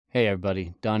Hey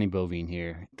everybody, Donnie Bovine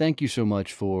here. Thank you so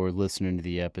much for listening to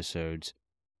the episodes.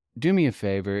 Do me a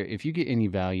favor, if you get any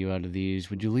value out of these,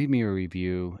 would you leave me a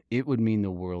review? It would mean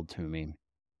the world to me.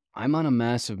 I'm on a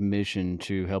massive mission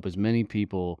to help as many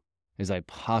people as I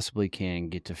possibly can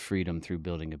get to freedom through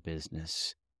building a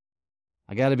business.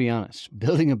 I gotta be honest,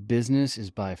 building a business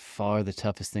is by far the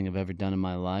toughest thing I've ever done in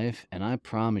my life, and I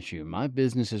promise you, my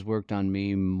business has worked on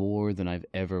me more than I've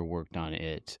ever worked on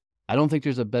it. I don't think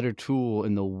there's a better tool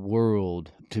in the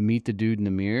world to meet the dude in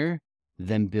the mirror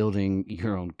than building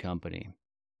your own company.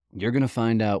 You're gonna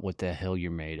find out what the hell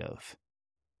you're made of.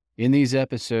 In these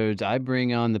episodes, I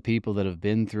bring on the people that have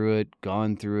been through it,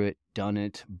 gone through it, done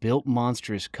it, built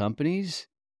monstrous companies,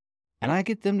 and I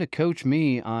get them to coach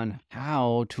me on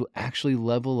how to actually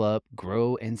level up,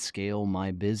 grow, and scale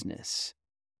my business.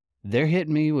 They're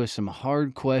hitting me with some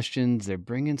hard questions. They're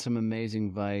bringing some amazing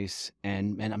advice.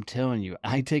 And I'm telling you,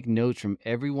 I take notes from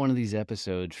every one of these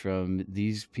episodes from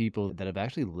these people that have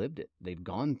actually lived it. They've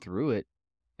gone through it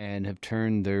and have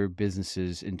turned their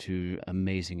businesses into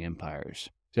amazing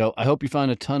empires. So I hope you find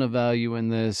a ton of value in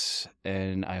this,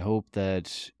 and I hope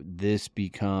that this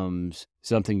becomes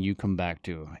something you come back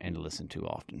to and listen to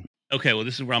often. Okay, well,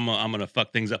 this is where I'm gonna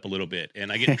fuck things up a little bit,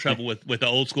 and I get in trouble with the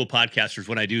old school podcasters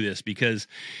when I do this because,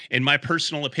 in my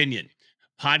personal opinion,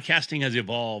 podcasting has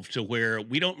evolved to where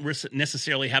we don't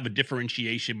necessarily have a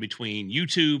differentiation between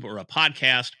YouTube or a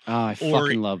podcast Oh, I or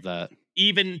fucking love that.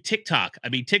 even TikTok. I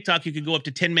mean, TikTok, you can go up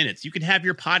to 10 minutes. You can have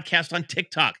your podcast on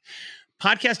TikTok.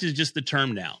 Podcast is just the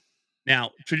term now.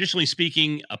 Now, traditionally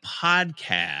speaking, a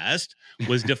podcast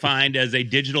was defined as a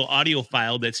digital audio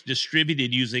file that's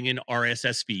distributed using an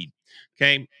RSS feed.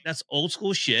 Okay, that's old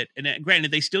school shit. And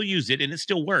granted, they still use it and it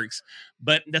still works,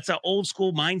 but that's an old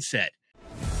school mindset.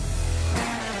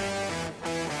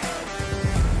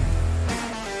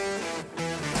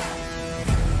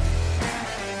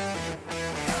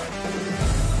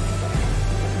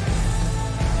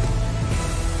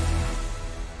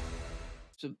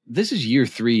 So this is year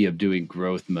 3 of doing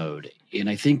growth mode. And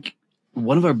I think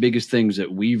one of our biggest things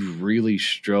that we've really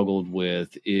struggled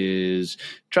with is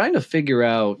trying to figure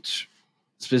out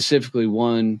specifically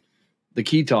the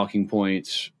key talking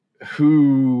points,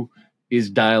 who is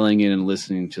dialing in and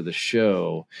listening to the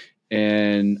show.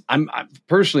 And I'm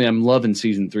personally loving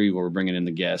season 3 where we're bringing in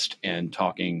the guest and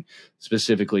talking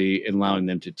specifically and allowing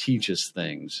them to teach us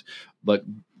things. But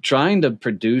trying to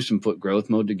produce and put growth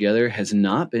mode together has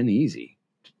not been easy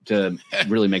to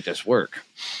really make this work.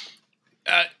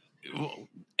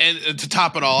 And to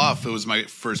top it all off, it was my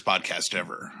first podcast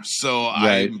ever. So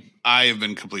Right. I have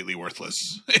been completely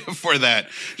worthless for that,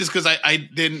 just because I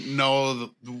didn't know,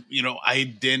 I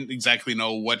didn't exactly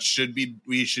know what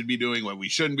we should be doing, what we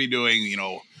shouldn't be doing.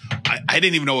 I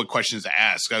didn't even know what questions to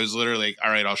ask. I was literally like, all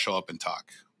right, I'll show up and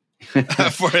talk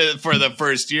for the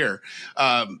first year.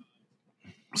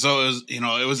 So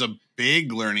it was a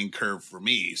big learning curve for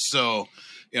me. So,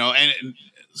 and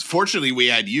fortunately we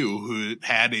had you who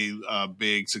had a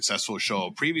big successful show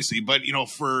previously, but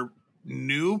for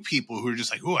new people who are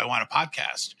just like, oh, I want a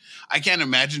podcast. I can't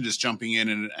imagine just jumping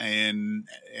in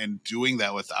and doing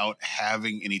that without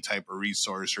having any type of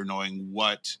resource or knowing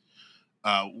what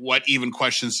even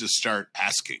questions to start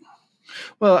asking.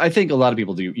 Well, I think a lot of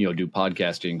people do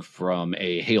podcasting from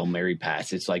a Hail Mary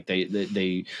pass. It's like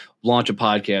they launch a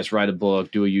podcast, write a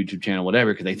book, do a YouTube channel,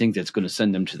 whatever, because they think that's going to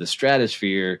send them to the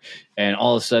stratosphere. And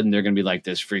all of a sudden they're going to be like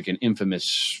this freaking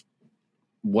infamous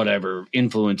whatever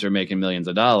influencer making millions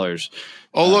of dollars.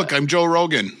 Oh, look, I'm Joe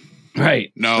Rogan.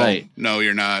 Right. No, right. No,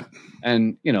 you're not.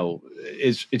 And,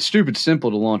 it's stupid simple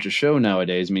to launch a show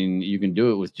nowadays. I mean, you can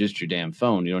do it with just your damn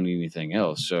phone. You don't need anything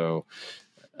else. So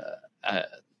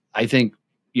I think,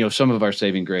 some of our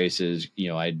saving grace is,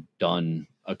 I'd done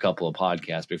a couple of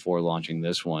podcasts before launching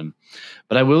this one.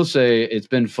 But I will say it's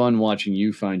been fun watching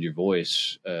you find your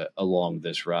voice along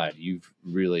this ride. You've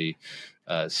really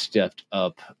stepped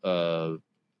up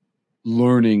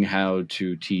learning how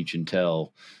to teach and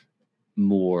tell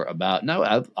more about.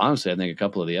 Now, honestly, I think a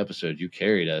couple of the episodes you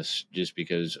carried us just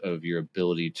because of your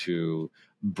ability to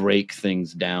break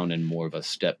things down in more of a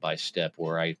step-by-step,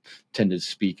 where I tend to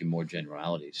speak in more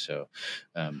generalities. So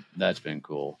that's been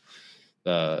cool.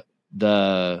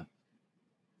 The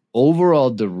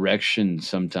overall direction,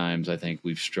 sometimes I think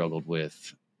we've struggled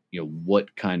with,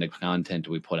 what kind of content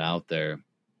do we put out there?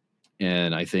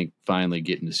 And I think finally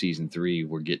getting to season 3,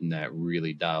 we're getting that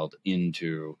really dialed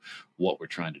into what we're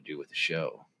trying to do with the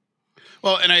show.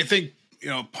 Well, and I think,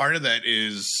 part of that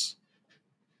is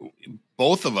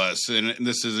both of us, and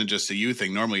this isn't just a you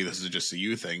thing. Normally this is just a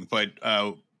you thing, but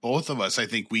both of us, I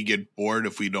think we get bored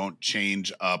if we don't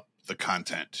change up the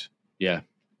content. Yeah.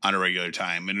 on a regular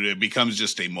time, and it becomes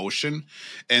just a motion,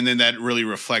 and then that really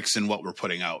reflects in what we're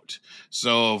putting out.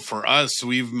 So for us,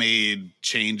 we've made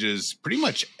changes pretty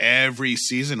much every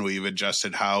season. We've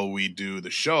adjusted how we do the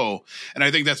show, and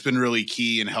I think that's been really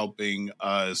key in helping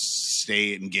us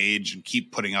stay engaged and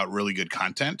keep putting out really good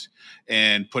content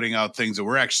and putting out things that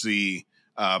we're actually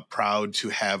proud to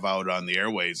have out on the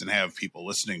airways and have people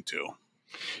listening to.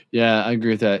 Yeah, I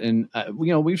agree with that. And,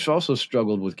 we've also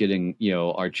struggled with getting,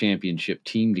 our championship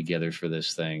team together for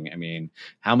this thing. I mean,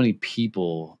 how many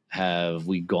people have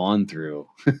we gone through,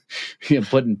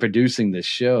 producing this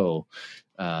show?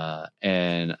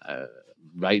 And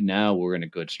right now we're in a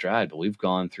good stride, but we've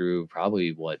gone through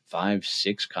probably 5,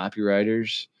 6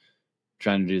 copywriters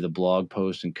trying to do the blog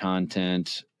post and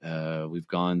content. We've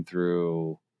gone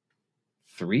through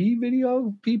 3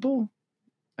 video people,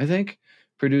 I think,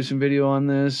 producing video on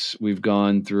this. We've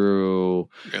gone through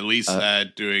at least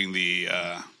that doing the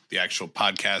actual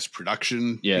podcast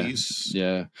production piece.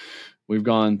 Yeah. We've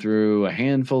gone through a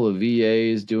handful of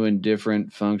VAs doing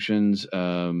different functions.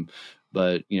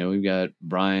 But we've got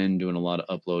Brian doing a lot of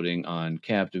uploading on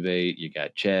Captivate. You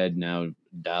got Chad now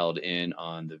dialed in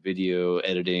on the video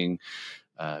editing.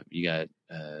 You got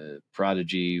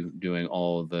Prodigy doing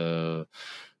all the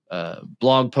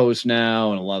blog posts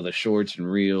now and a lot of the shorts and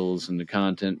reels and the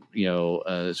content,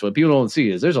 so what people don't see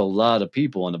is there's a lot of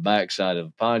people on the backside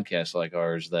of podcasts like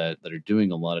ours that are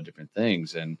doing a lot of different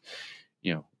things. And,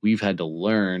 we've had to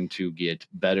learn to get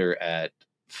better at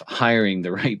hiring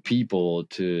the right people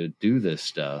to do this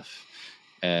stuff.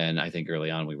 And I think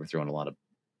early on we were throwing a lot of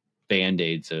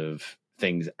band-aids of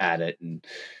things at it. And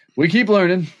we keep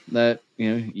learning that,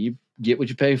 you get what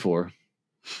you pay for,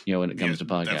 when it comes to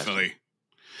podcasting. Definitely.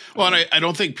 Well, and I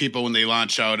don't think people, when they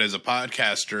launch out as a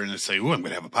podcaster and they say, "Oh, I'm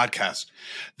going to have a podcast,"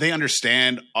 they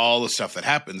understand all the stuff that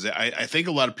happens. I think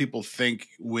a lot of people think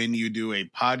when you do a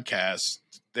podcast,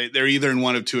 they're either in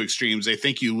one of 2 extremes. They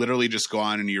think you literally just go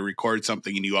on and you record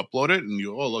something and you upload it and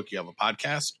you, oh, look, you have a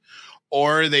podcast.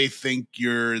 Or they think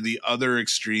you're the other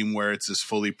extreme where it's this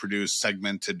fully produced,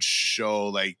 segmented show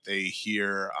like they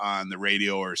hear on the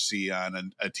radio or see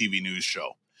on a TV news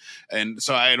show. And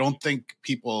so I don't think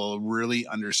people really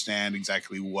understand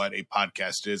exactly what a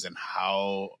podcast is and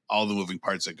how all the moving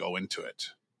parts that go into it.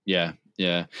 Yeah.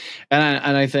 Yeah.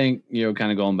 And I think,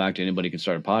 kind of going back to anybody can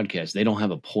start a podcast. They don't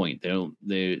have a point.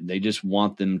 They just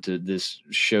want this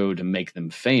show to make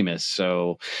them famous.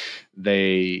 So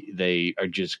they are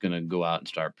just going to go out and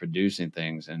start producing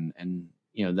things. And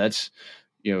that's,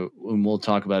 and we'll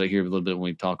talk about it here a little bit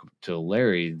when we talk to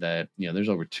Larry, that, there's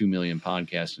over 2 million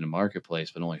podcasts in the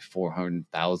marketplace, but only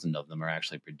 400,000 of them are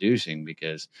actually producing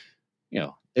because,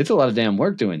 it's a lot of damn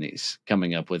work doing these,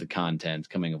 coming up with the content,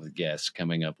 coming up with guests,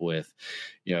 coming up with,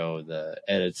 the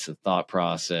edits, the thought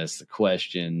process, the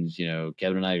questions.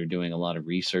 Kevin and I are doing a lot of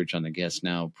research on the guests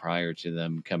now prior to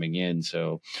them coming in.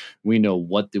 So we know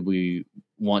what do we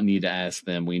need to ask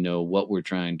them. We know what we're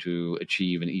trying to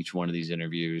achieve in each one of these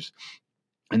interviews.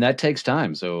 And that takes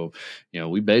time. So,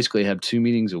 we basically have 2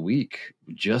 meetings a week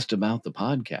just about the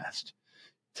podcast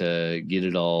to get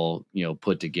it all,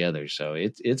 put together. So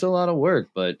it's a lot of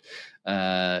work, but,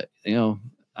 I'm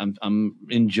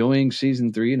enjoying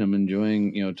season 3 and I'm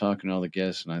enjoying, talking to all the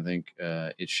guests. And I think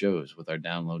it shows with our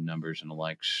download numbers and the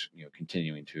likes,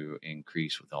 continuing to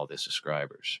increase with all the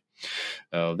subscribers.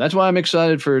 That's why I'm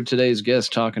excited for today's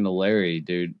guest, talking to Larry,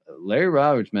 dude. Larry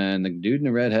Roberts, man, the dude in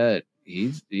the red hat.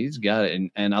 He's got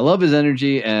it. And I love his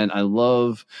energy, and I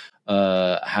love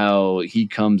how he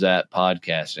comes at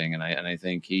podcasting. And I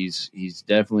think he's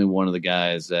definitely one of the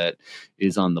guys that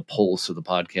is on the pulse of the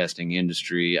podcasting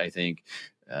industry. I think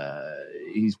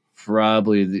he's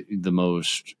probably the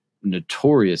most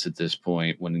notorious at this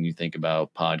point when you think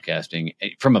about podcasting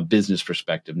from a business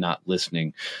perspective, not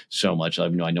listening so much. I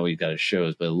know he's got his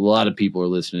shows, but a lot of people are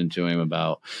listening to him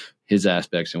about his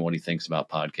aspects and what he thinks about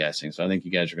podcasting. So I think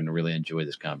you guys are going to really enjoy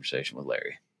this conversation with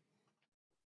Larry.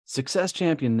 Success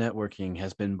Champion Networking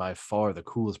has been by far the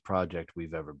coolest project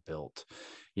we've ever built.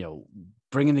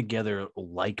 Bringing together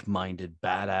like-minded,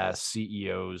 badass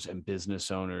CEOs and business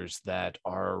owners that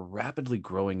are rapidly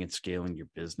growing and scaling your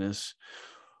business.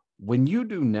 When you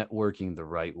do networking the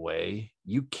right way,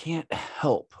 you can't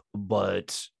help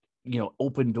but,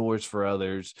 open doors for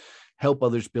others, help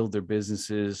others build their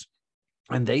businesses,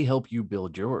 and they help you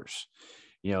build yours.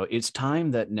 It's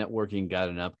time that networking got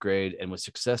an upgrade. And with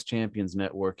Success Champions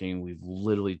Networking, we've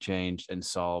literally changed and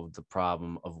solved the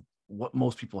problem of what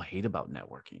most people hate about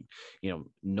networking.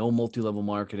 No multi-level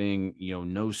marketing,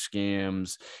 no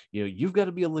scams. You've got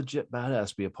to be a legit badass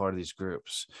to be a part of these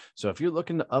groups. So if you're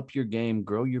looking to up your game,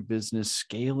 grow your business,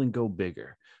 scale, and go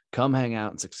bigger, come hang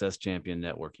out at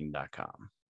successchampionnetworking.com.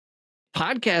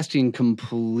 Podcasting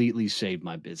completely saved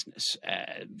my business.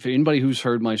 For anybody who's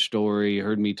heard my story,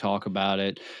 heard me talk about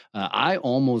it, I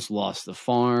almost lost the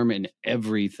farm and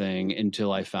everything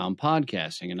until I found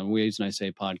podcasting. And the reason I say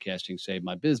podcasting saved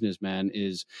my business, man,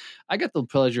 is I got the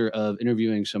pleasure of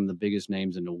interviewing some of the biggest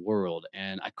names in the world.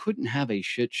 And I couldn't have a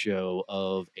shit show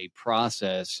of a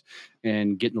process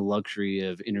and getting the luxury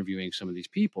of interviewing some of these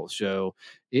people. So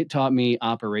it taught me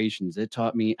operations. It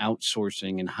taught me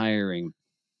outsourcing and hiring.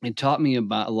 It taught me a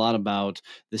lot about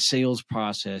the sales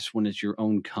process when it's your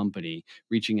own company,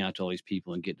 reaching out to all these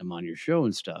people and getting them on your show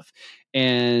and stuff.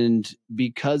 And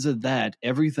because of that,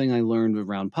 everything I learned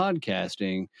around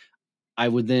podcasting, I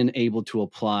would then able to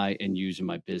apply and use in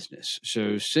my business.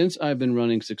 So since I've been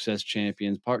running Success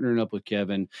Champions, partnering up with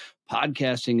Kevin,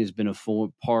 podcasting has been a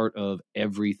full part of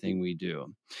everything we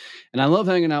do. And I love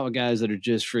hanging out with guys that are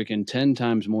just freaking 10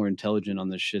 times more intelligent on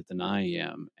this shit than I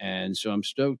am. And so I'm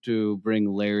stoked to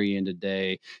bring Larry in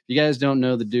today. If you guys don't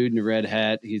know the dude in the red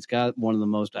hat, he's got one of the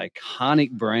most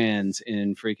iconic brands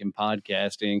in freaking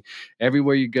podcasting.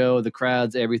 Everywhere you go, the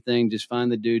crowds, everything, just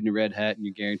find the dude in the red hat and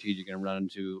you're guaranteed you're going to run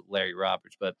into Larry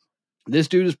Roberts. But this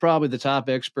dude is probably the top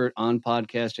expert on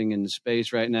podcasting in the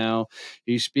space right now.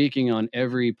 He's speaking on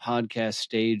every podcast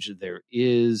stage there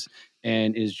is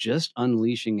and is just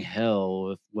unleashing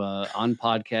hell on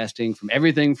podcasting, from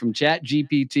everything from Chat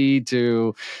GPT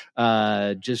to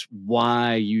just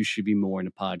why you should be more in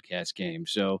the podcast game.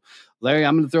 So, Larry,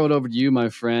 I'm going to throw it over to you, my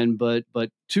friend. But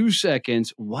 2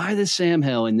 seconds, why the Sam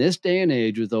hell in this day and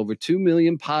age with over 2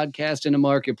 million podcasts in the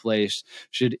marketplace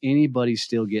should anybody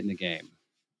still get in the game?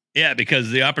 Yeah,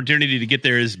 because the opportunity to get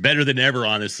there is better than ever,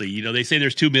 honestly. They say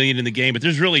there's 2 million in the game, but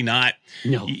there's really not.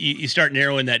 No. You start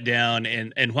narrowing that down.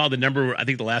 And while the number, I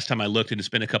think the last time I looked, and it's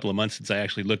been a couple of months since I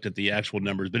actually looked at the actual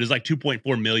numbers, but it's like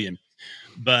 2.4 million.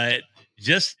 But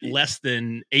just less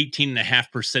than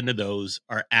 18.5% of those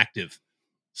are active.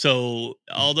 So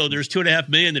although there's 2.5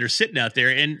 million that are sitting out there,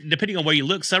 and depending on where you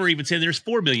look, some are even saying there's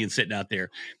 4 million sitting out there,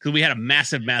 because we had a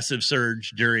massive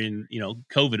surge during,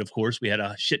 COVID. Of course, we had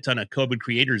a shit ton of COVID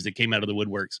creators that came out of the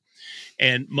woodworks,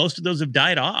 and most of those have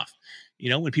died off.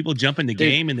 When people jump in the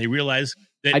game and they realize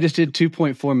that I just did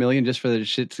 2.4 million just for the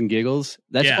shits and giggles.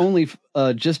 That's only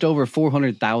just over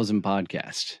 400,000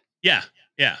 podcasts. Yeah.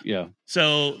 Yeah.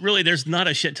 So really, there's not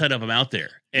a shit ton of them out there.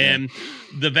 And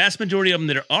the vast majority of them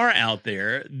that are out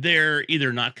there, they're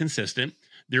either not consistent,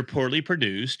 they're poorly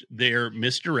produced, they're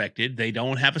misdirected, they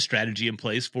don't have a strategy in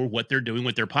place for what they're doing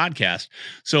with their podcast.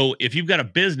 So if you've got a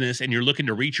business and you're looking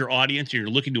to reach your audience, or you're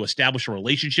looking to establish a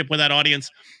relationship with that audience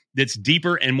that's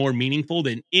deeper and more meaningful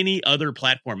than any other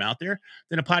platform out there,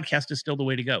 then a podcast is still the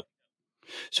way to go.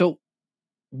 So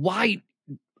why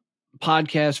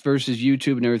podcast versus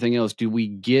YouTube and everything else do we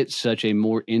get such a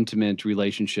more intimate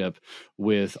relationship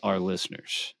with our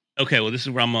listeners? Okay, well, this is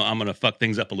where I'm going to fuck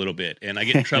things up a little bit, and I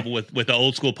get in trouble with the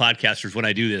old school podcasters when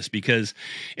I do this, because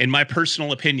in my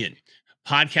personal opinion,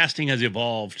 podcasting has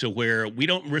evolved to where we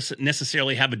don't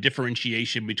necessarily have a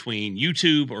differentiation between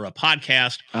YouTube or a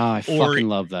podcast. Oh, I fucking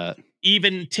love that.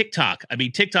 Even TikTok. I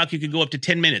mean, TikTok, you can go up to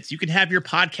 10 minutes. You can have your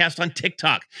podcast on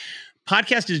TikTok.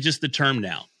 Podcast is just the term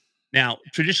now. Now,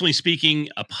 traditionally speaking,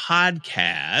 a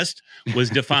podcast was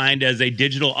defined as a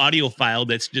digital audio file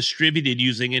that's distributed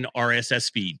using an RSS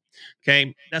feed.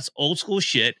 Okay, that's old school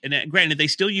shit. And granted, they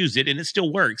still use it and it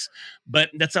still works, but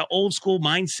that's an old school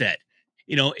mindset.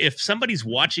 If somebody's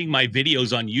watching my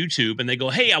videos on YouTube and they go,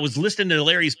 "Hey, I was listening to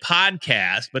Larry's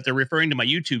podcast," but they're referring to my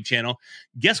YouTube channel,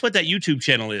 guess what that YouTube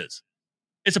channel is?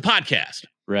 It's a podcast.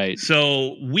 Right.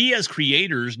 So we as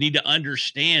creators need to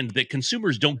understand that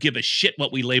consumers don't give a shit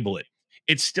what we label it.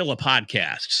 It's still a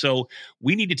podcast. So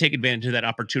we need to take advantage of that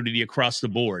opportunity across the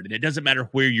board. And it doesn't matter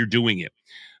where you're doing it.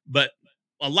 But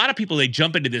a lot of people, they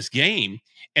jump into this game.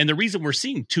 And the reason we're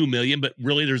seeing 2 million, but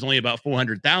really there's only about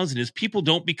 400,000, is people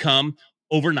don't become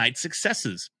overnight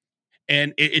successes.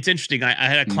 And it's interesting. I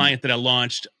had a client that I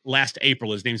launched last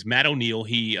April. His name's Matt O'Neill.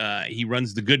 He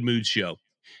runs the Good Mood Show.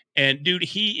 And dude,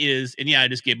 he is, and I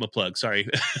just gave him a plug. Sorry,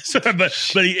 but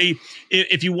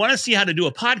if you want to see how to do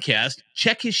a podcast,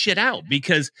 check his shit out,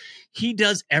 because he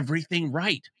does everything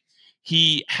right.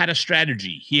 He had a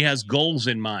strategy. He has goals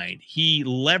in mind. He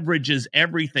leverages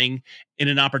everything in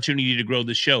an opportunity to grow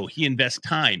the show. He invests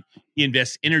time. He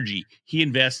invests energy. He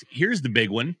invests. Here's the big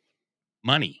one: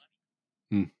 money.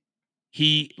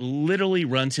 He literally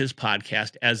runs his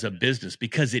podcast as a business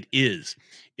because it is.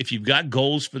 If you've got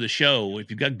goals for the show, if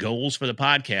you've got goals for the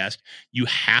podcast, you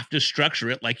have to structure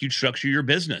it like you structure your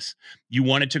business. You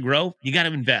want it to grow, you got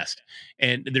to invest.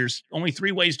 And there's only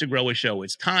 3 ways to grow a show.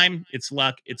 It's time, it's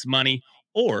luck, it's money,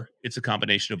 or it's a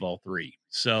combination of all 3.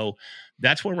 So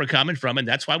that's where we're coming from. And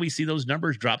that's why we see those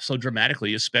numbers drop so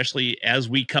dramatically, especially as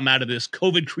we come out of this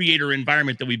COVID creator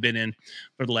environment that we've been in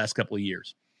for the last couple of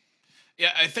years.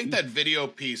 Yeah, I think that video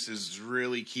piece is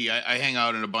really key. I hang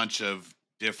out in a bunch of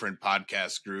different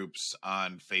podcast groups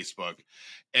on Facebook,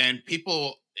 and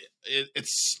people,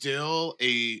 it's still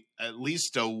at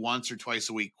least a once or twice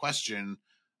a week question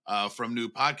from new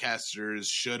podcasters: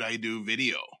 should I do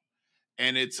video?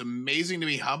 And it's amazing to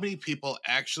me how many people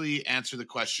actually answer the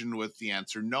question with the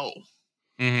answer no.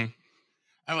 Mm-hmm.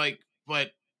 I'm like,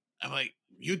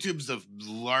 YouTube's the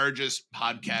largest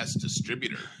podcast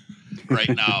distributor right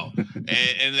now,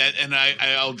 and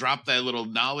I'll drop that little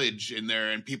knowledge in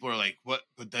there, and people are like, "What?"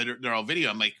 But they're all video.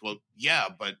 I'm like, "Well, yeah,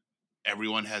 but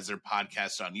everyone has their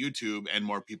podcast on YouTube, and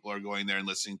more people are going there and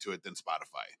listening to it than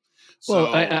Spotify."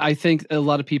 Well, I think a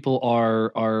lot of people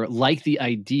are like the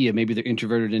idea, maybe they're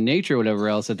introverted in nature or whatever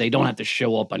else, that they don't have to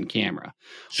show up on camera.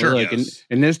 Sure. Well, look,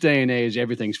 in this day and age,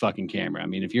 everything's fucking camera. I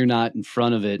mean, if you're not in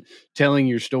front of it telling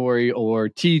your story or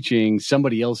teaching,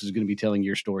 somebody else is going to be telling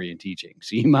your story and teaching.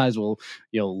 So you might as well,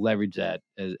 leverage that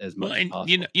as much as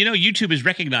possible. YouTube has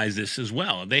recognized this as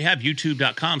well. They have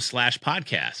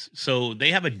youtube.com/podcasts. So they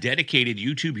have a dedicated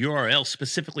YouTube URL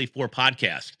specifically for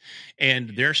podcasts, and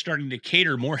they're starting to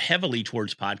cater more heavily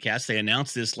towards podcasts. They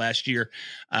announced this last year.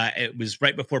 It was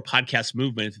right before Podcast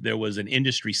Movement. There was an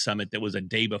industry summit that was a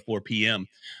day before PM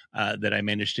that I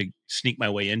managed to sneak my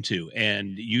way into,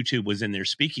 and YouTube was in there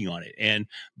speaking on it. And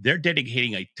they're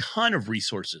dedicating a ton of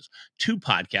resources to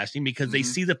podcasting because they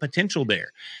see the potential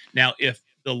there. Now, if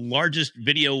the largest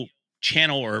video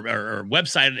channel or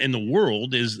website in the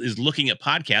world is looking at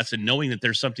podcasts and knowing that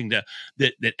there's something that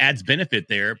adds benefit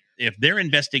there, if they're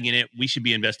investing in it, we should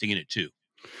be investing in it too.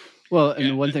 Well,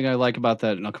 and one thing I like about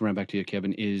that, and I'll come right back to you,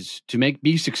 Kevin, is to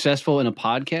be successful in a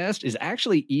podcast is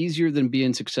actually easier than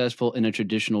being successful in a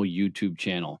traditional YouTube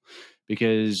channel.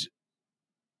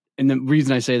 And the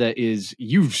reason I say that is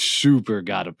you've super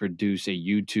got to produce a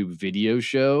YouTube video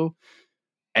show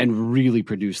and really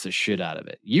produce the shit out of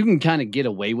it. You can kind of get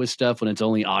away with stuff when it's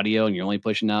only audio and you're only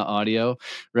pushing out audio,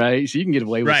 right? So you can get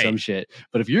away with some shit.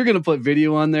 But if you're going to put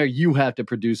video on there, you have to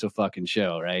produce a fucking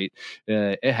show, right?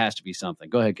 It has to be something.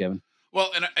 Go ahead, Kevin.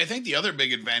 Well, and I think the other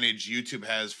big advantage YouTube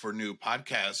has for new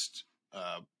podcast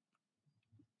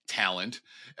talent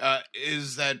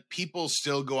is that people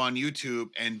still go on YouTube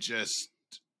and just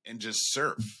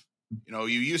surf. You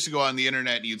used to go on the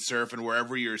internet and you'd surf, and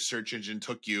wherever your search engine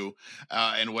took you,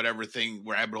 and whatever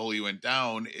rabbit hole you went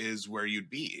down is where you'd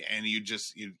be, and you'd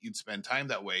spend time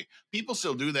that way. People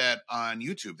still do that on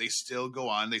YouTube. They still go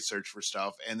on, they search for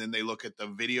stuff, and then they look at the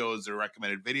videos, the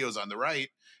recommended videos on the right,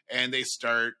 and they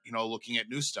start, looking at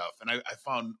new stuff. And I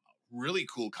found really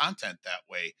cool content that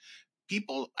way.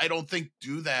 People, I don't think,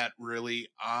 do that really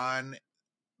on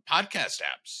podcast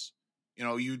apps.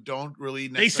 You don't really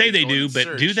necessarily. They say they do,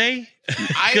 but do they?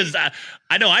 Because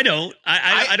I know I don't.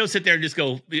 I don't sit there and just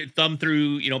go thumb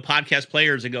through, podcast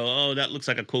players and go, oh, that looks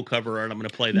like a cool cover art, I'm going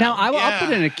to play that. Now, I'll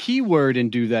put in a keyword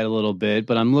and do that a little bit,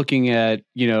 but I'm looking at,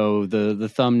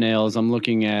 the thumbnails. I'm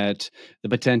looking at the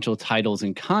potential titles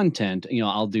and content.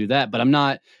 I'll do that, but I'm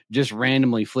not just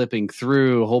randomly flipping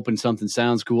through, hoping something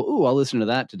sounds cool. Ooh, I'll listen to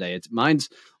that today. Mine's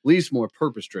at least more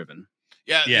purpose driven.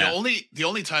 Yeah. The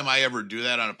only time I ever do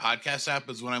that on a podcast app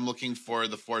is when I'm looking for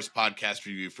the Force podcast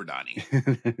review for Donnie.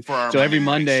 So every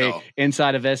Monday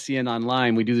inside of SCN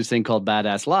Online, we do this thing called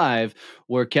Badass Live,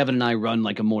 where Kevin and I run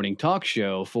like a morning talk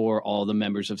show for all the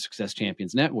members of Success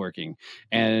Champions Networking.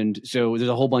 And so there's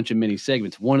a whole bunch of mini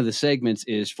segments. One of the segments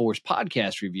is Force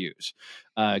podcast reviews.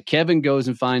 Kevin goes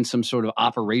and finds some sort of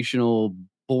operational,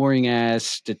 boring ass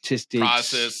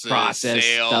statistics, process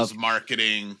sales, stuff.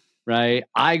 Marketing. Right.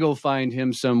 I go find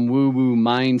him some woo-woo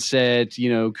mindset,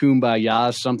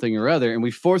 kumbaya, something or other. And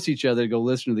we force each other to go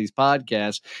listen to these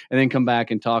podcasts and then come back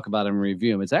and talk about them and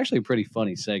review them. It's actually a pretty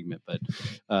funny segment, but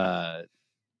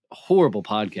horrible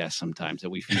podcast sometimes that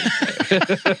we feel.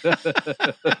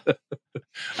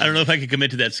 I don't know if I can commit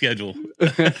to that schedule.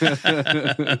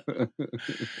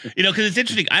 Because it's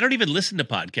interesting. I don't even listen to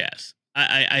podcasts.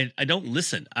 I don't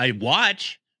listen. I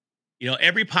watch.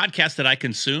 Every podcast that I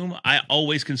consume, I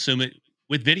always consume it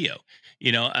with video.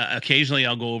 Occasionally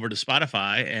I'll go over to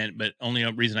Spotify, but only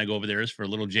a reason I go over there is for a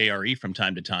little JRE from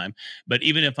time to time. But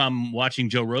even if I'm watching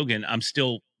Joe Rogan, I'm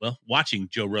still watching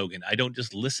Joe Rogan. I don't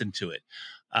just listen to it.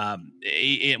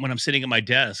 When I'm sitting at my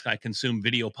desk, I consume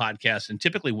video podcasts, and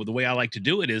typically the way I like to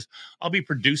do it is I'll be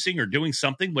producing or doing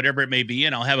something, whatever it may be,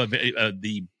 and I'll have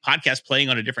the podcast playing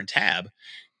on a different tab.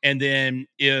 And then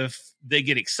if they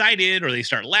get excited or they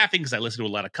start laughing, because I listen to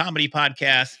a lot of comedy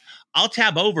podcasts, I'll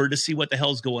tab over to see what the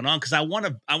hell's going on, because I want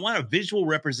a visual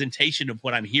representation of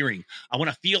what I'm hearing. I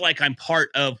want to feel like I'm part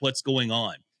of what's going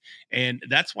on. And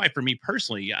that's why, for me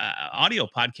personally, audio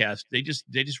podcasts, they just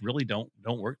really don't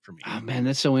work for me. Oh, man,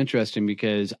 that's so interesting,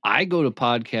 because I go to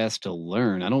podcasts to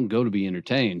learn. I don't go to be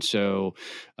entertained. So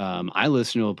I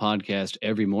listen to a podcast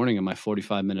every morning on my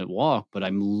 45-minute walk, but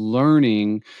I'm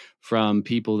learning from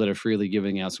people that are freely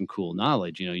giving out some cool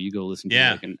knowledge. You go listen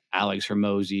to like an Alex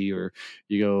Hormozi, or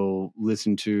you go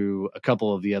listen to a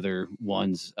couple of the other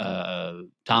ones,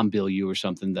 Tom Bilyeu or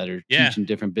something, that are teaching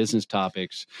different business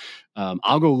topics.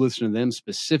 I'll go listen to them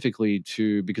specifically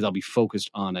because I'll be focused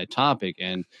on a topic.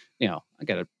 And, I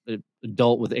got an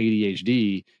adult with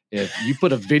ADHD. If you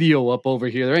put a video up over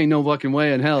here, there ain't no fucking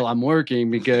way in hell I'm working,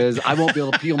 because I won't be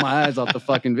able to peel my eyes off the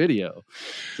fucking video.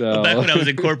 So well, back when I was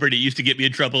in corporate, it used to get me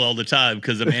in trouble all the time,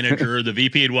 because the manager or the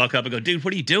VP would walk up and go, "Dude,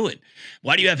 what are you doing?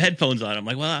 Why do you have headphones on?" I'm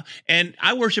like, "Well," and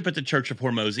I worship at the Church of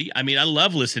Hormozi. I mean, I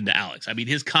love listening to Alex. I mean,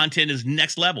 his content is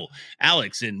next level.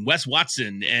 Alex and Wes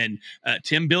Watson and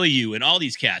Tim Bilyeu and all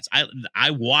these cats. I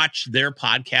watch their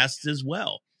podcasts as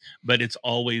well, but it's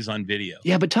always on video.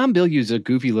 Yeah, but Tom Bilyeu's a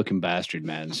goofy looking bastard,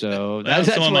 man. So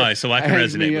so am I. So I can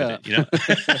resonate with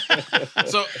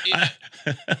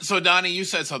it. So Donnie, you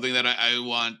said something that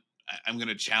I'm going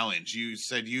to challenge. You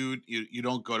said you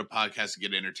don't go to podcasts to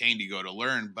get entertained, you go to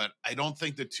learn, but I don't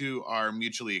think the two are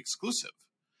mutually exclusive.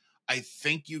 I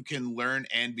think you can learn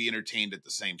and be entertained at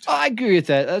the same time. I agree with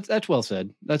that. That's well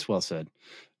said. That's well said.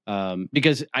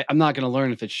 Because I'm not going to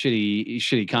learn if it's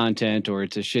shitty content, or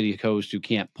it's a shitty host who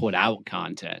can't put out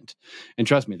content. And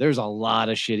trust me, there's a lot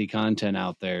of shitty content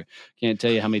out there. Can't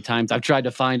tell you how many times I've tried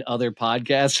to find other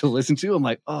podcasts to listen to. I'm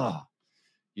like, oh,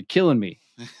 you're killing me.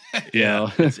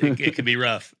 It can be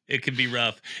rough. It can be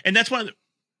rough. And that's one of the,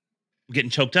 I'm getting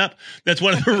choked up. That's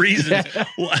one of the reasons.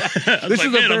 This is a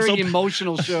very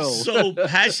emotional show. So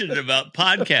passionate about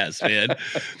podcasts, man.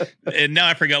 And now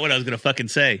I forgot what I was going to fucking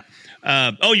say.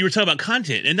 You were talking about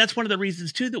content. And that's one of the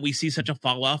reasons, too, that we see such a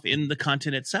fall off in the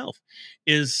content itself,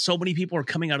 is so many people are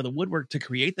coming out of the woodwork to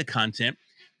create the content.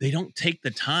 They don't take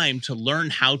the time to learn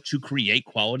how to create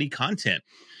quality content.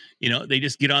 They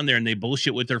just get on there and they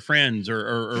bullshit with their friends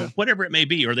or whatever it may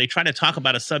be, or they try to talk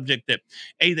about a subject that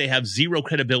A, they have zero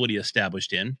credibility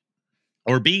established in,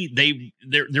 or B,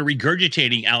 they're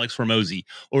regurgitating Alex Hormozi,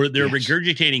 or they're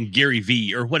regurgitating Gary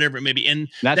Vee, or whatever it may be. And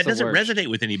that doesn't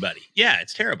resonate with anybody. Yeah,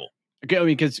 it's terrible. Okay, I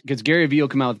mean, because Gary Vee will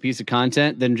come out with a piece of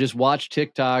content, then just watch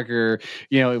TikTok or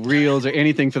Reels or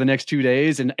anything for the next 2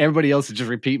 days, and everybody else is just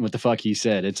repeating what the fuck he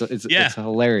said. It's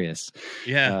hilarious.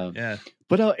 Yeah.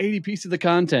 Put out 80 pieces of the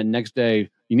content. Next day,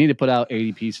 you need to put out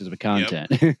 80 pieces of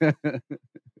content.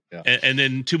 Yep. And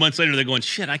then 2 months later, they're going,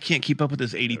 shit, I can't keep up with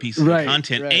this 80 pieces of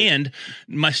content. Right. And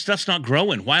my stuff's not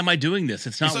growing. Why am I doing this?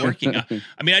 It's not working.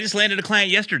 I mean, I just landed a client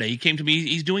yesterday. He came to me.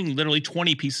 He's doing literally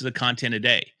 20 pieces of content a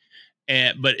day.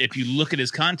 But if you look at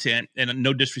his content, and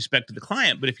no disrespect to the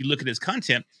client, but if you look at his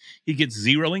content, he gets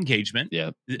zero engagement,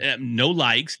 no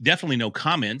likes, definitely no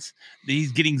comments.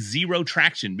 He's getting zero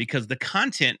traction because the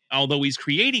content, although he's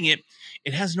creating it,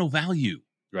 it has no value.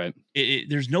 Right.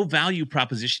 There's no value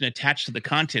proposition attached to the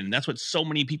content. And that's what so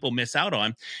many people miss out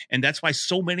on. And that's why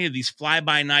so many of these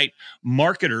fly-by-night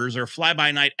marketers or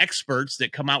fly-by-night experts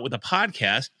that come out with a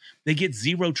podcast, they get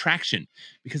zero traction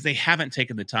because they haven't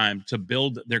taken the time to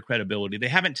build their credibility. They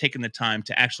haven't taken the time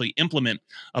to actually implement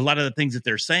a lot of the things that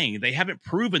they're saying. They haven't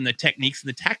proven the techniques and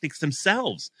the tactics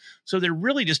themselves. So they're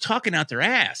really just talking out their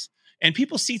ass. And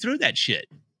people see through that shit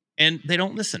and they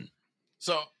don't listen.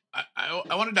 So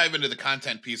I want to dive into the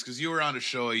content piece, because you were on a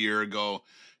show a year ago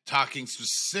talking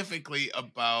specifically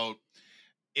about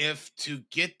if to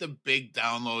get the big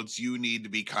downloads, you need to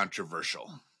be controversial.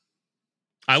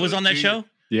 I was on that show?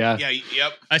 Yeah.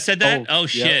 Yep. I said that? Oh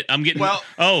shit. Yep. I'm getting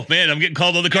I'm getting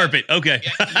called on the carpet. Okay.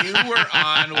 You were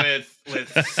on with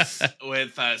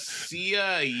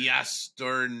Sia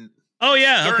Yastorn. Oh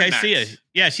yeah. Okay. Sia.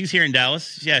 Yeah, she's here in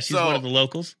Dallas. Yeah, she's one of the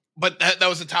locals. But that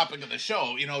was the topic of the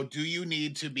show. Do you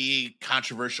need to be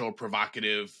controversial,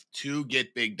 provocative to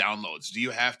get big downloads? Do you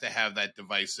have to have that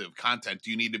divisive content?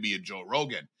 Do you need to be a Joe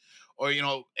Rogan? Or,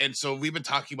 and so we've been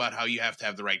talking about how you have to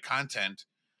have the right content.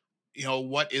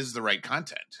 What is the right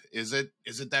content? Is it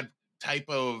that type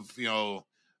of,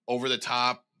 over the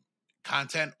top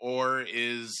content, or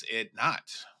is it not?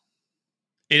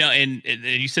 You know, and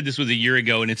you said this was a year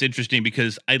ago, and it's interesting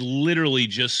because I literally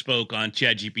just spoke on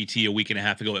ChatGPT a week and a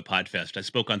half ago at Podfest. I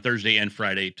spoke on Thursday and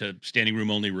Friday to standing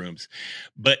room only rooms.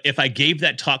 But if I gave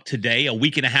that talk today, a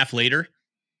week and a half later,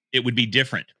 it would be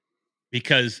different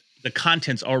because the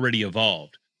content's already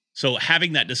evolved. So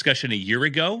having that discussion a year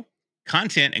ago,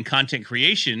 content and content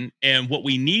creation and what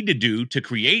we need to do to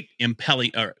create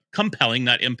compelling,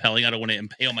 not impelling, I don't want to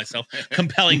impale myself,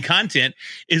 compelling content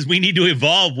is we need to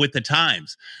evolve with the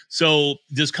times. So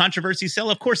does controversy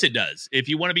sell? Of course it does. If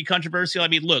you want to be controversial, I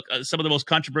mean, look, some of the most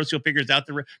controversial figures out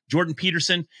there, Jordan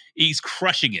Peterson, he's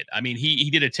crushing it. I mean, he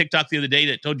did a TikTok the other day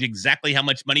that told you exactly how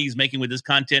much money he's making with his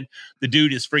content. The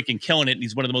dude is freaking killing it. And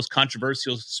he's one of the most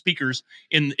controversial speakers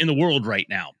in the world right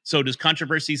now. So does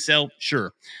controversy sell?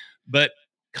 Sure. But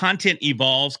content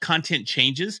evolves, content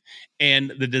changes,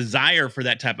 and the desire for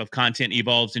that type of content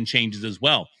evolves and changes as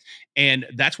well. And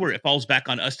that's where it falls back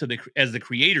on us as the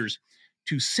creators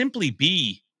to simply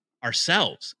be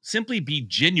ourselves, simply be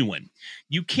genuine.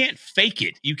 You can't fake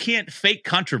it. You can't fake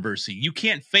controversy. You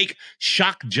can't fake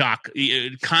shock jock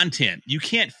content. You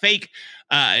can't fake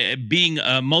being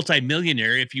a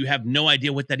multimillionaire if you have no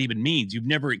idea what that even means. You've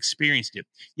never experienced it.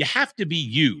 You have to be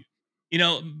you. You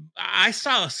know, I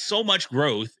saw so much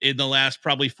growth in the last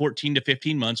probably 14 to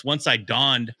 15 months once I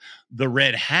donned the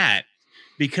red hat,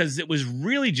 because it was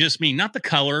really just me, not the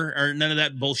color or none of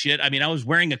that bullshit. I mean, I was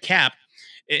wearing a cap,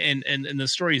 and the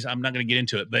stories, I'm not going to get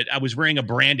into it, but I was wearing a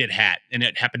branded hat, and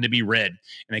it happened to be red.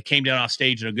 And I came down off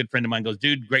stage, and a good friend of mine goes,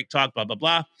 dude, great talk, blah, blah,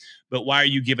 blah. But why are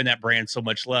you giving that brand so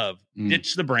much love?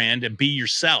 Ditch the brand and be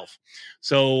yourself.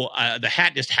 So the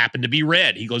hat just happened to be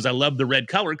red. He goes, I love the red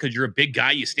color because you're a big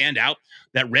guy. You stand out.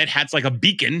 That red hat's like a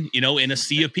beacon, you know, in a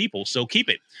sea of people. So keep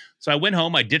it. So I went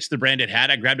home. I ditched the branded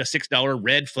hat. I grabbed a $6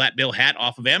 red flat bill hat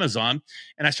off of Amazon,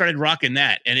 and I started rocking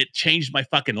that. And it changed my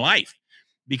fucking life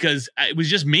because it was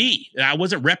just me. I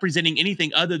wasn't representing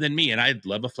anything other than me. And I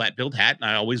love a flat billed hat, and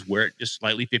I always wear it just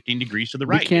slightly 15 degrees to the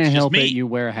right. You can't help it. You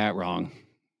wear a hat wrong.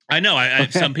 I know.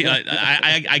 Some people.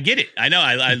 I get it. I know.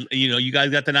 I you know, you guys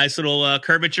got the nice little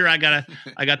curvature. I got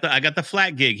the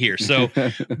flat gig here. So,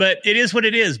 but it is what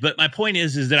it is. But my point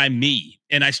is that I'm me,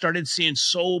 and I started seeing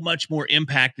so much more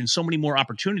impact and so many more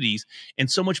opportunities and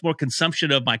so much more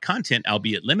consumption of my content,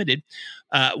 albeit limited.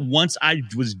 Once I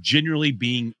was genuinely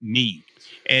being me.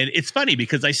 And it's funny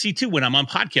because I see too when I'm on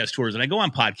podcast tours and I go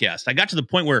on podcasts, I got to the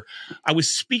point where I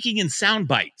was speaking in sound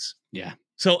bites. Yeah.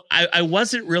 So I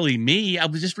wasn't really me. I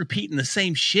was just repeating the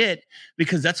same shit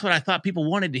because that's what I thought people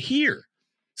wanted to hear.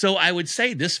 So I would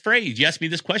say this phrase, you ask me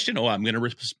this question, oh, I'm going to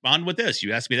respond with this.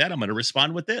 You ask me that, I'm going to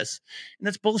respond with this. And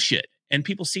that's bullshit. And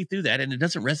people see through that, and it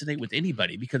doesn't resonate with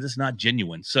anybody because it's not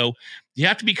genuine. So you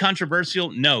have to be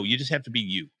controversial? No, you just have to be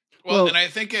you. Well, and I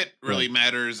think it really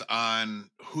matters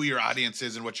on who your audience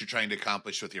is and what you're trying to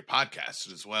accomplish with your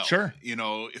podcast as well. Sure. You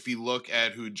know, if you look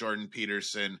at who Jordan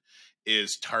Peterson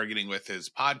is targeting with his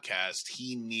podcast,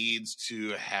 he needs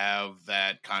to have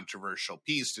that controversial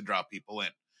piece to draw people in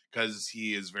because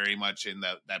he is very much in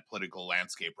that political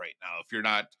landscape right now. If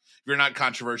you're not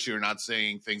controversial, you're not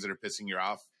saying things that are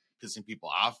pissing people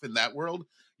off in that world,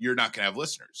 you're not going to have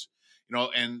listeners.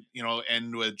 And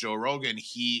with Joe Rogan,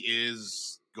 he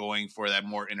is going for that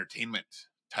more entertainment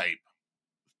type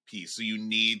piece. So you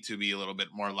need to be a little bit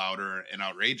more louder and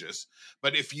outrageous.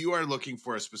 But if you are looking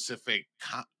for a specific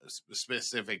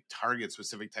target,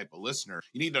 specific type of listener,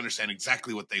 you need to understand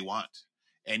exactly what they want.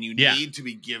 And you need to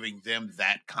be giving them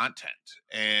that content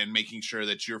and making sure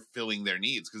that you're filling their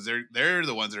needs because they're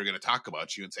the ones that are going to talk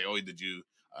about you and say, oh,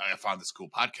 I found this cool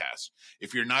podcast.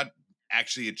 If you're not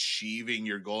actually achieving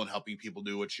your goal and helping people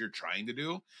do what you're trying to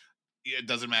do, it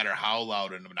doesn't matter how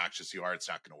loud and obnoxious you are, it's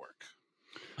not going to work.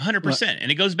 100%.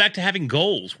 And it goes back to having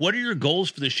goals. What are your goals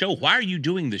for the show? Why are you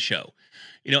doing the show?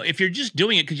 You know, if you're just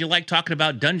doing it because you like talking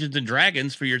about Dungeons and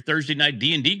Dragons for your Thursday night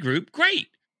D&D group, great.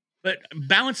 But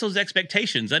balance those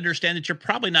expectations. Understand that you're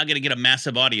probably not going to get a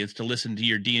massive audience to listen to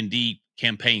your D&D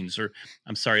campaigns. Or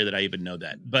I'm sorry that I even know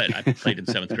that, but I played in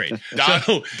 7th grade.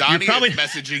 Donnie is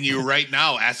messaging you right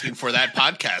now asking for that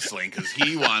podcast link because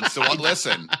he wants to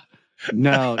listen.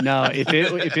 No. If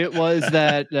it was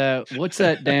that, what's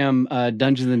that damn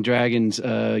Dungeons and Dragons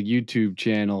YouTube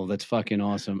channel? That's fucking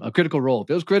awesome. A Critical Role.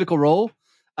 If it was Critical Role,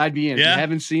 I'd be in. Yeah. If you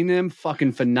haven't seen them,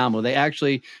 fucking phenomenal. They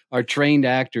actually are trained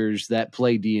actors that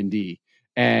play D&D,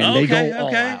 and they go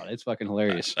all out. It's fucking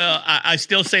hilarious. I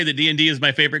still say that D&D is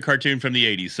my favorite cartoon from the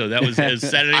 80s. So that was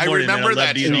Saturday morning. I remember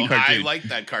that D&D cartoon. I like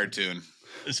that cartoon.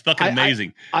 It's fucking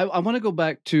amazing. I want to go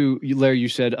back to Larry. You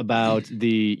said about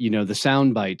the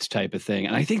sound bites type of thing,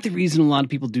 and I think the reason a lot of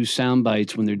people do sound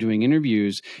bites when they're doing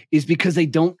interviews is because they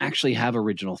don't actually have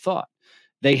original thought.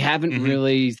 They haven't Mhm.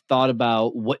 really thought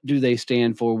about what do they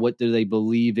stand for, what do they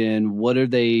believe in, what are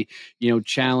they,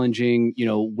 challenging,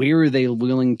 where are they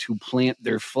willing to plant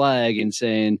their flag and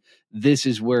saying, this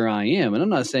is where I am. And I'm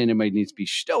not saying everybody needs to be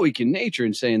stoic in nature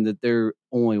and saying that they're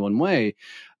only one way.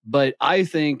 But I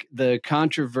think the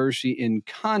controversy in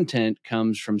content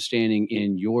comes from standing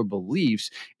in your beliefs,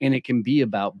 and it can be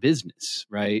about business,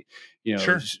 right?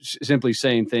 Sure. Simply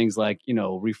saying things like,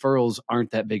 referrals aren't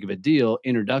that big of a deal.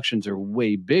 Introductions are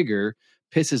way bigger,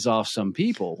 pisses off some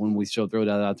people when we still throw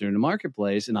that out there in the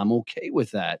marketplace. And I'm okay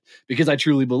with that because I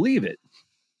truly believe it.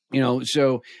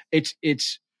 So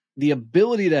it's the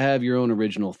ability to have your own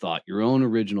original thought, your own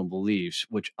original beliefs,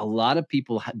 which a lot of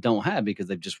people don't have because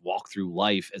they've just walked through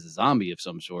life as a zombie of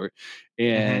some sort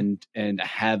and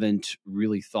haven't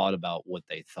really thought about what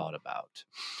they thought about.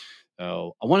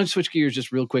 So I want to switch gears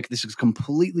just real quick. This is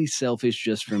completely selfish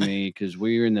just for me because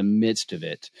we're in the midst of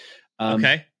it.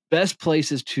 Okay. Best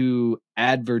places to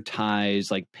advertise,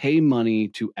 like pay money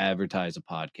to advertise a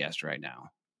podcast right now.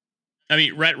 I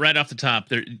mean, right off the top,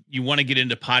 there you want to get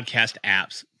into podcast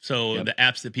apps. So Yep. the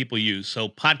apps that people use. So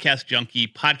Podcast Junkie,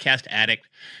 Podcast Addict,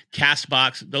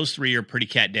 Castbox, those three are pretty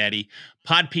cat daddy.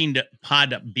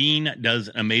 Podbean does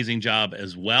an amazing job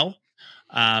as well.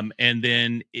 And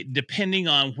then depending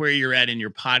on where you're at in your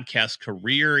podcast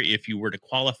career, if you were to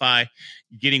qualify,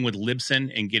 getting with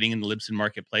Libsyn and getting in the Libsyn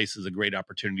marketplace is a great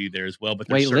opportunity there as well. But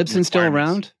Wait, Libsyn's still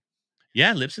around?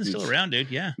 Yeah, Libsyn's still around,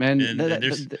 dude. Yeah, man.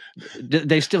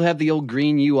 They still have the old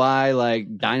green UI,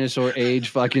 like dinosaur age,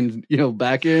 fucking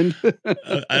back end.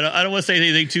 I don't want to say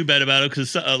anything too bad about it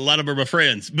because a lot of them are my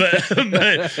friends, but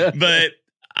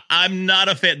I'm not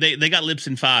a fan. They got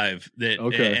Libsyn 5 that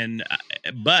okay,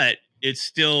 but it's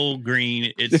still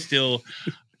green. It's still.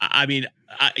 I mean,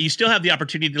 you still have the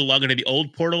opportunity to log into the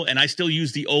old portal, and I still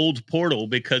use the old portal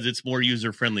because it's more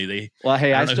user friendly.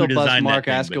 I still bust Mark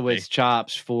Askowitz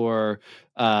chops for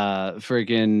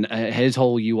freaking his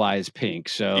whole UI is pink.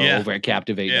 So over at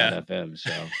Captivate.fm.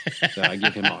 So I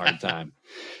give him a hard time.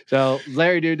 So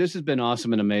Larry, dude, this has been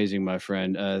awesome and amazing, my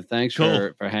friend. Thanks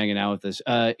for hanging out with us.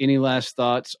 Any last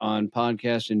thoughts on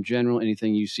podcasts in general?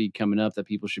 Anything you see coming up that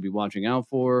people should be watching out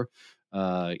for?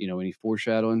 Any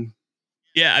foreshadowing?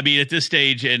 Yeah, I mean, at this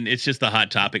stage, and it's just the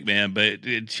hot topic, man, but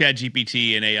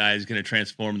ChatGPT and AI is going to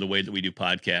transform the way that we do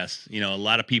podcasts. A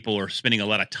lot of people are spending a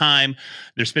lot of time.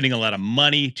 They're spending a lot of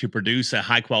money to produce a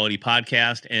high-quality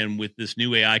podcast. And with this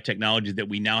new AI technology that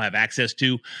we now have access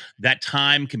to, that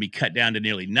time can be cut down to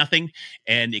nearly nothing,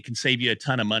 and it can save you a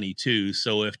ton of money, too.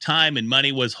 So if time and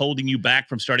money was holding you back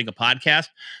from starting a podcast,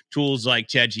 tools like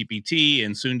ChatGPT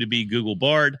and soon-to-be Google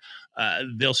Bard,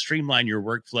 they'll streamline your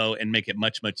workflow and make it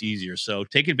much, much easier. So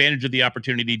take advantage of the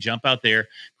opportunity, jump out there,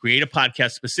 create a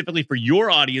podcast specifically for your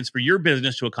audience, for your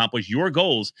business to accomplish your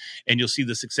goals, and you'll see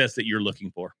the success that you're looking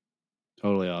for.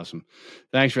 Totally awesome.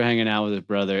 Thanks for hanging out with us,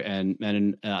 brother. And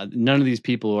none of these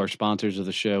people are sponsors of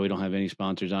the show. We don't have any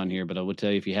sponsors on here, but I will tell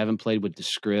you, if you haven't played with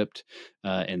Descript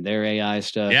and their AI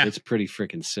stuff, it's pretty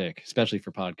freaking sick, especially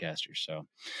for podcasters.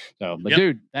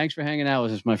 Dude, thanks for hanging out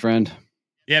with us, my friend.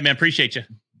 Yeah, man. Appreciate you.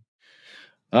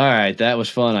 All right, that was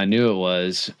fun. I knew it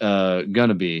was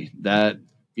gonna be that.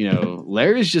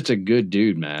 Larry's just a good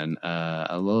dude, man.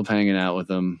 I love hanging out with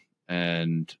him,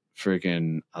 and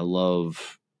freaking, I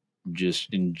love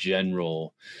just in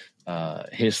general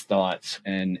his thoughts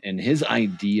and his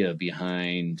idea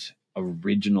behind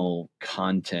original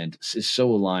content is so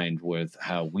aligned with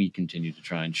how we continue to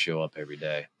try and show up every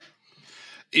day.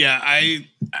 Yeah,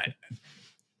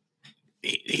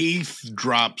 he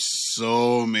drops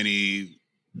so many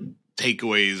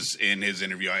takeaways in his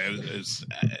interview.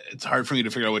 It's hard for me to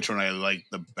figure out which one I like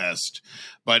the best,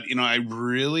 but I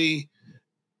really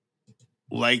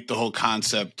like the whole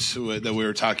concept that we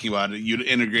were talking about, you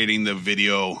integrating the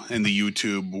video and the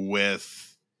YouTube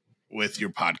with your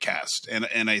podcast,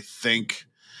 and I think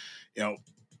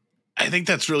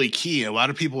that's really key. A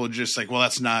lot of people are just like, well,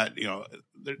 that's not,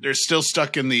 they're still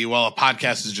stuck in a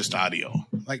podcast is just audio.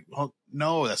 Like, well,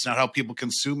 no, that's not how people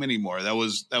consume anymore. That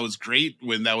was great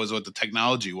when that was what the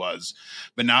technology was,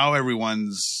 but now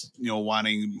everyone's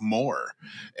wanting more.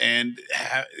 And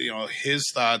his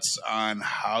thoughts on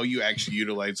how you actually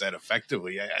utilize that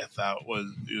effectively, I thought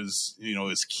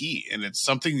is key, and it's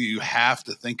something that you have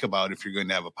to think about if you're going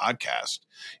to have a podcast.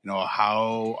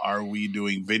 How are we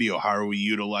doing video? How are we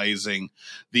utilizing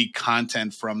the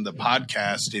content from the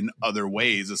podcast in other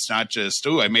ways? It's not just,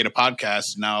 I made a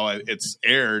podcast, now it's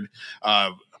aired.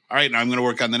 All right, now I'm going to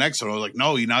work on the next one. I was like,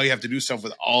 no, now you have to do stuff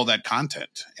with all that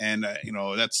content. And,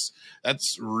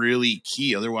 that's really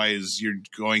key. Otherwise, you're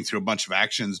going through a bunch of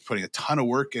actions, putting a ton of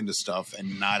work into stuff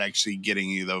and not actually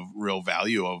getting the real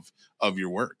value of of your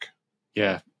work.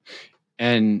 Yeah.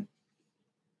 And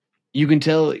you can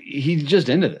tell he's just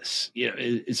into this.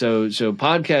 So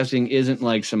podcasting isn't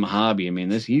like some hobby. I mean,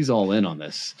 he's all in on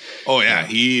this. Oh yeah,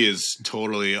 he is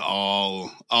totally all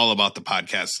about the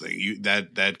podcast thing.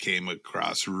 That came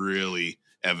across really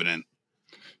evident.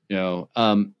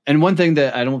 And one thing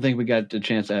that I don't think we got the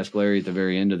chance to ask Larry at the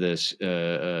very end of this,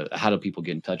 how do people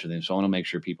get in touch with him? So I want to make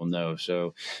sure people know.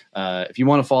 So if you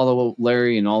want to follow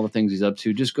Larry and all the things he's up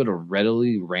to, just go to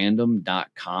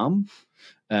readilyrandom.com.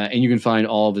 And you can find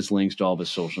all of his links to all of his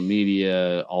social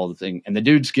media, all the thing. And the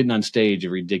dude's getting on stage a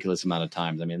ridiculous amount of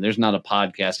times. I mean, there's not a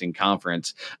podcasting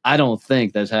conference, I don't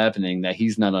think, that's happening that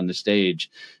he's not on the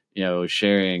stage,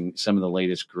 sharing some of the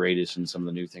latest, greatest, and some of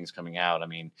the new things coming out. I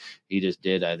mean, he just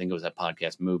did, I think it was that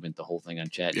podcast movement, the whole thing on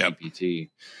ChatGPT,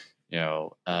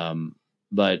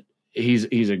 but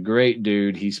he's a great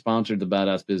dude. He sponsored the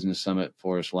Badass Business Summit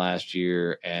for us last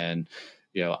year. And,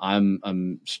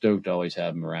 I'm stoked to always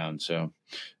have him around. So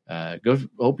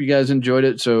hope you guys enjoyed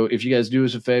it. So if you guys do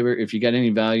us a favor, if you got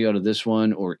any value out of this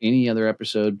one or any other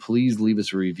episode, please leave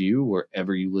us a review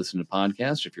wherever you listen to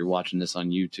podcasts. If you're watching this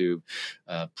on YouTube,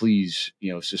 please,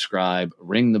 subscribe,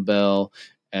 ring the bell,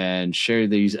 and share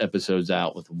these episodes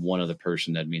out with one other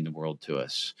person. That'd mean the world to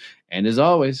us. And as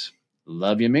always,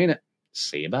 love you, mean it.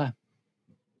 See you, bye.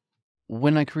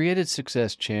 When I created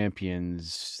Success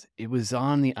Champions, it was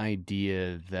on the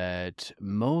idea that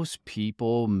most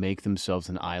people make themselves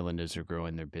an island as they're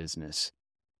growing their business.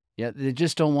 Yeah, they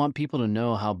just don't want people to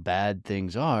know how bad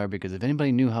things are, because if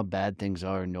anybody knew how bad things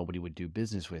are, nobody would do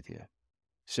business with you.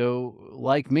 So,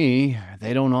 like me,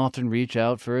 they don't often reach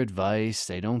out for advice.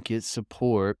 They don't get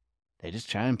support. They just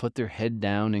try and put their head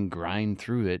down and grind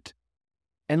through it.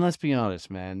 And let's be honest,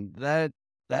 man, that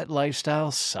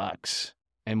lifestyle sucks.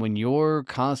 And when you're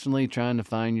constantly trying to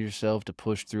find yourself to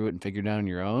push through it and figure it out on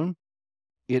your own,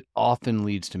 it often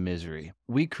leads to misery.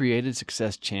 We created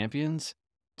Success Champions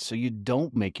so you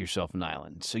don't make yourself an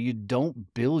island, so you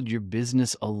don't build your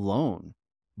business alone.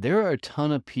 There are a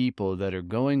ton of people that are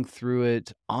going through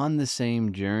it on the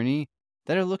same journey,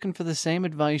 that are looking for the same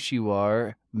advice you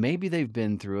are. Maybe they've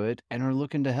been through it and are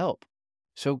looking to help.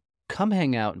 So come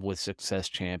hang out with Success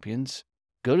Champions.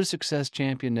 Go to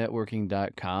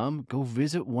successchampionnetworking.com, go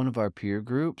visit one of our peer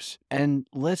groups, and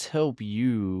let's help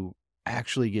you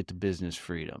actually get to business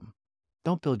freedom.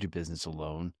 Don't build your business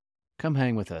alone. Come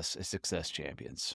hang with us as Success Champions.